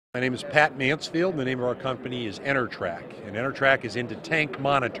My name is Pat Mansfield, and the name of our company is Enertrac, and Enertrac is into tank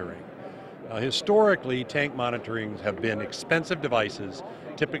monitoring. Historically, tank monitorings have been expensive devices,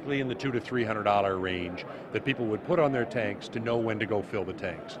 typically in the $200 to $300 range, that people would put on their tanks to know when to go fill the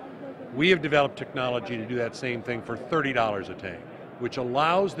tanks. We have developed technology to do that same thing for $30 a tank, which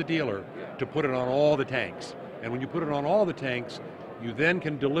allows the dealer to put it on all the tanks. And when you put it on all the tanks, you then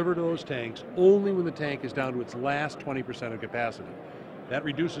can deliver to those tanks only when the tank is down to its last 20% of capacity. That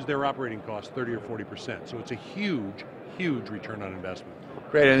reduces their operating costs 30 or 40%. So it's a huge, huge return on investment.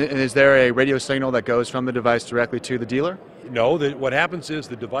 Great, and is there a radio signal that goes from the device directly to the dealer? No, what happens is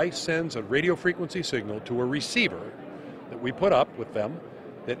the device sends a radio frequency signal to a receiver that we put up with them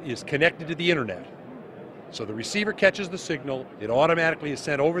that is connected to the internet. So the receiver catches the signal, it automatically is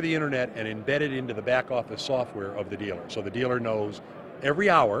sent over the internet and embedded into the back office software of the dealer. So the dealer knows every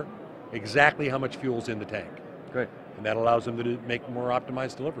hour exactly how much fuel's in the tank. Great. And that allows them to make more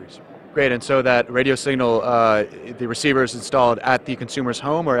optimized deliveries. Great, and so that radio signal, the receiver is installed at the consumer's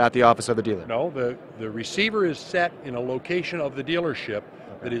home or at the office of the dealer? No, the receiver is set in a location of the dealership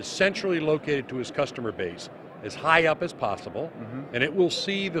that is centrally located to his customer base, as high up as possible, and it will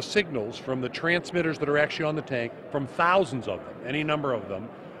see the signals from the transmitters that are actually on the tank, from thousands of them, any number of them,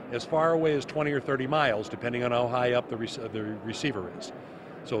 as far away as 20 or 30 miles, depending on how high up the receiver is.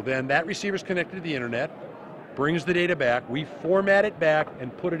 So then that receiver is connected to the internet, brings the data back, we format it back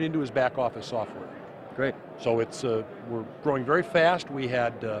and put it into his back office software. Great. So it's we're growing very fast. We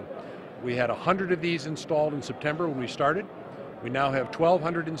had 100 of these installed in September when we started. We now have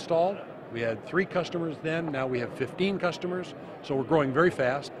 1,200 installed. We had 3 customers then, now we have 15 customers. So we're growing very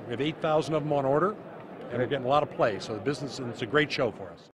fast. We have 8,000 of them on order, and we're getting a lot of play. So the business, and it's a great show for us.